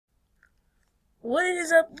What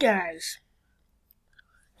is up, guys?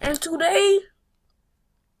 And today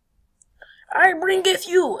I bringeth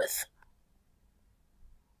you with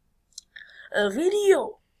a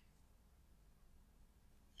video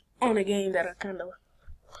on a game that I kind of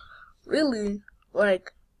really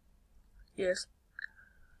like. Yes,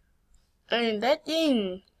 and that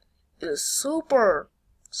game is Super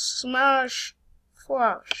Smash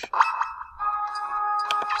Flash. Choose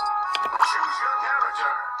your character.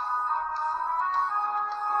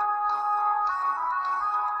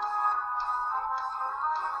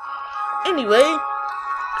 Anyway,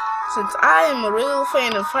 since I am a real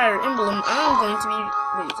fan of Fire Emblem, I'm going to be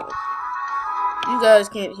reasonable. You guys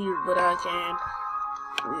can't hear, but I can.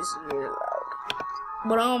 This is very loud.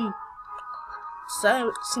 But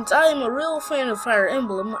since I am a real fan of Fire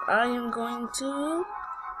Emblem, I am going to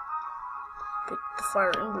pick the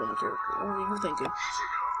Fire Emblem character. What were you thinking?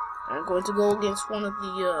 I'm going to go against one of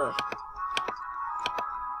the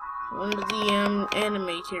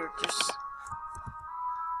anime characters.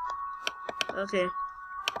 Okay.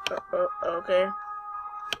 Okay.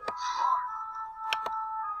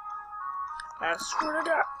 I swear to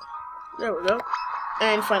God. There we go.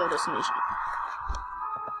 And final destination.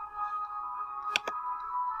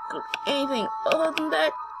 Anything other than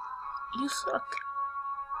that, you suck. 3,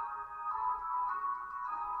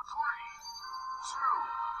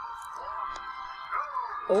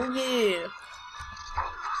 2, 1, go. Oh yeah.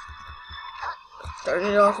 Starting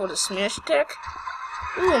it off with a smash attack.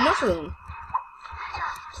 Ooh, a mushroom.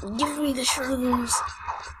 Give me the shrooms.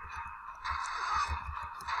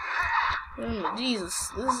 Oh,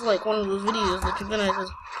 Jesus, this is like one of those videos that you're gonna have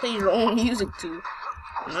to play your own music to.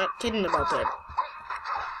 I'm not kidding about that.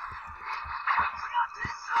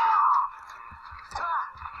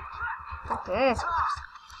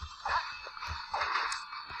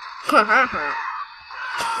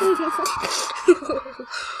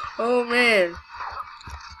 Oh man.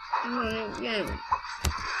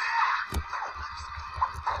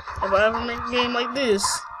 If I ever make a game like this,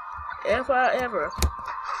 if I ever.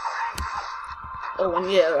 Oh, and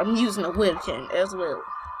yeah, I'm using a webcam as well.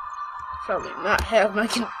 Probably not have my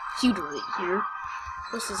computer right here.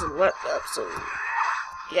 This is a laptop, so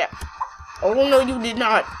yeah. Oh no, you did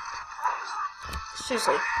not.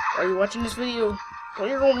 Seriously, are you watching this video? Play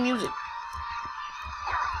your own music.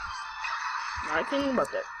 Not kidding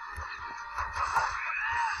about that.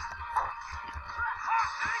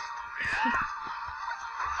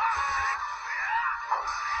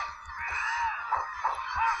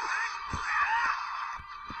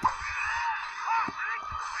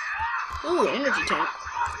 Ooh, energy tank.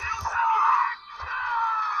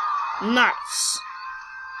 Nice.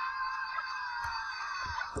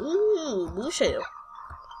 Ooh, blue shell.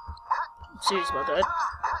 I'm serious about that.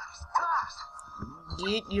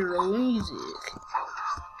 Get your own music.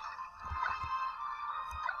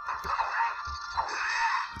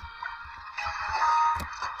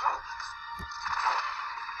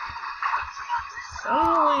 I don't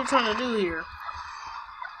know what you're trying to do here,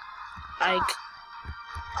 Ike.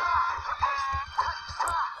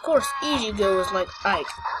 Of course, Easy Go is like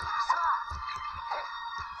Ike.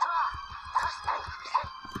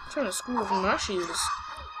 I'm trying to screw with my shoes. This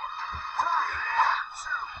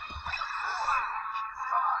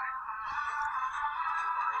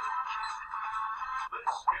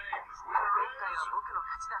game's winner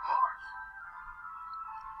is Mark.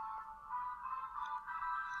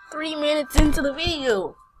 3 minutes into the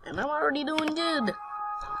video, and I'm already doing good.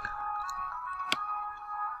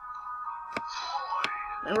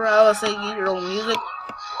 Remember I always say get your own music?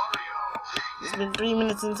 It's been 3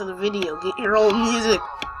 minutes into the video. Get your own music.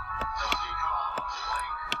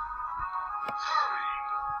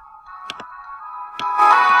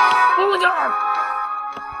 Oh my God!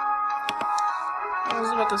 I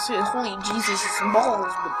was about to say holy Jesus, it's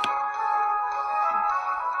balls, but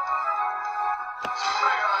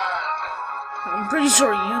I'm pretty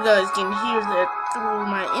sure you guys can hear that through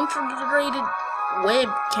my integrated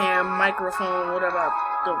webcam microphone, whatever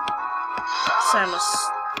the Samus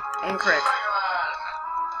incorrect.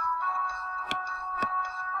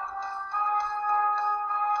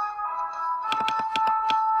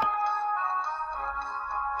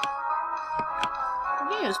 The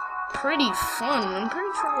game is pretty fun. I'm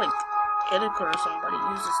pretty sure like Etika or somebody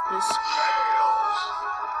uses this.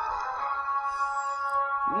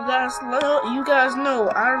 You guys know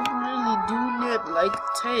I really do not like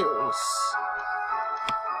Tails.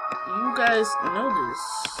 You guys know this,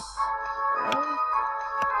 right?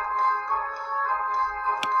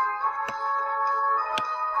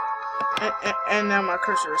 And now my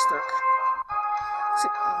cursor is stuck.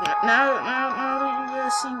 Now that you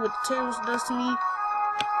guys see what the terrorist does to me.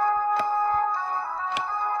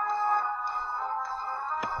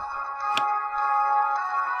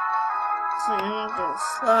 So I'm gonna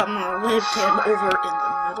slide my webcam over in the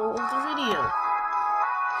middle of the video.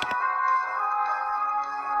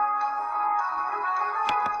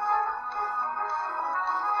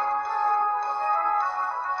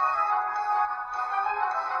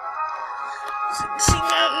 See,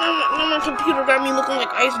 now my computer got me looking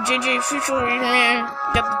like Ice JJ Future, man.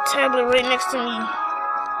 Got the tablet right next to me.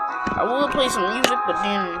 I will play some music, but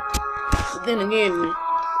then again,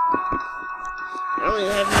 I don't really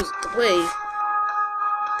have music to play.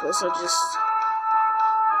 Plus, I just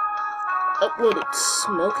uploaded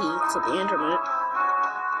Smokey to the internet.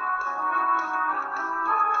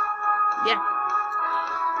 Yeah.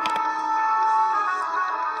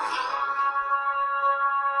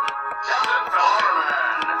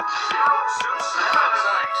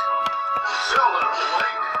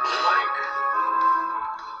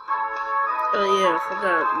 Oh yeah, I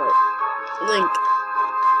forgot about Link.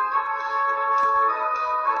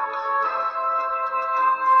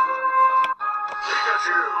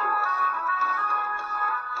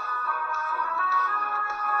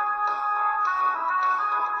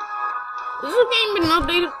 Has this game been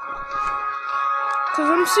updated? Cause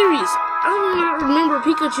I'm serious. I do not remember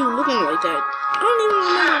Pikachu looking like that. I don't even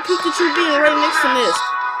remember Pikachu being right next to this.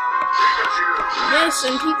 Yes,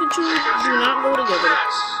 and Pikachu do not go together.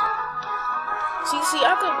 See,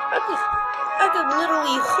 I could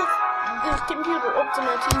literally hook this computer up to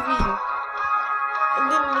my TV, and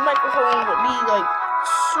then the microphone would be like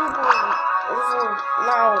super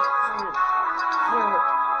loud.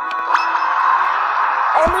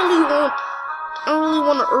 I really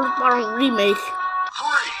want an Earthbound remake. 3,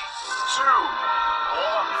 2, 1,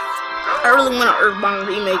 I really want an Earthbound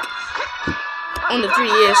remake on the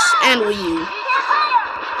 3DS and Wii U.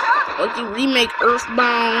 Like you remake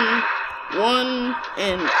Earthbound 1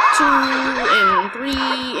 and 2 and 3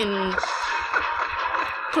 and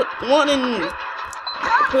put 1 and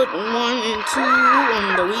 2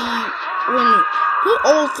 on the Wii. Put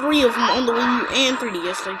all 3 of them on the Wii U and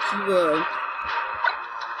 3DS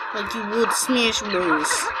like you would Smash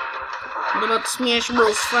Bros. What about Smash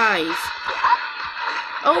Bros 5?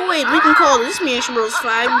 Oh wait, we can call this Smash Bros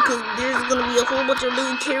 5 because there's gonna be a whole bunch of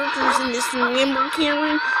new characters in this. Remember,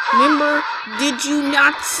 Karen? Remember? Did you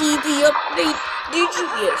not see the update? Did you?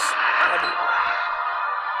 Yes, I did.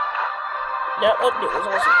 That update was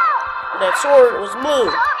awesome. That sword was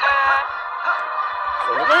blue.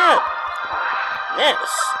 So look at that.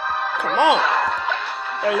 Yes. Come on.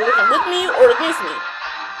 Are you looking with me or against me?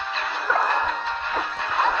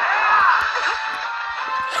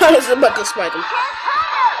 I was about to spike him.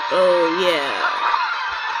 Oh yeah.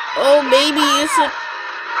 Oh baby, it's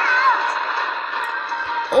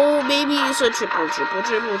a triple.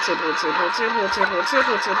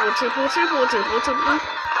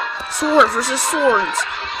 Sword versus swords.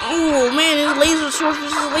 Oh man, it's laser swords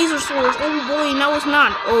versus laser swords. Oh boy, no it's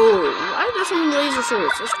not. Oh, why are there so many laser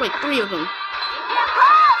swords? There's like 3 of them.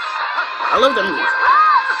 I love that move.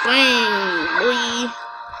 Bang, boy.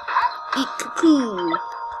 Eat cuckoo.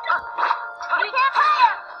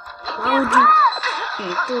 Why would you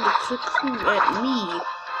throw the cuckoo at me?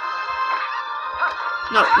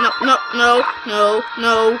 No.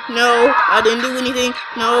 I didn't do anything.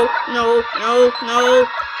 No.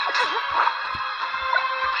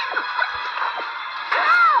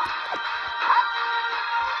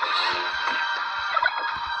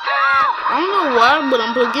 I don't know why, but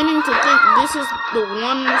I'm beginning to think this is the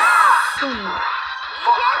one from...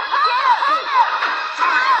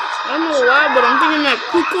 I don't know why, but I'm thinking that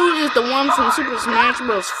Cuckoo is the one from Super Smash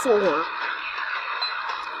Bros. 4.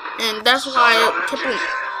 And that's why I kept on...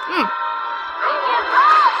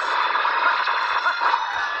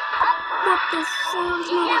 What the fuck is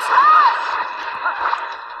this?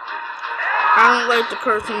 I don't like to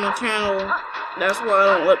curse on the channel. That's why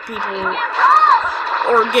I don't let people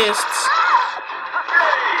or guests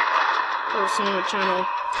curse on the channel.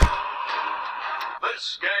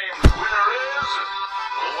 This game's winner is...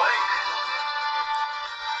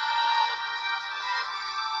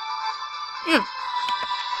 Yeah.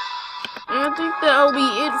 And I think that'll be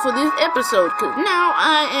it for this episode, because now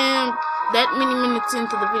I am that many minutes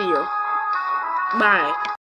into the video. Bye.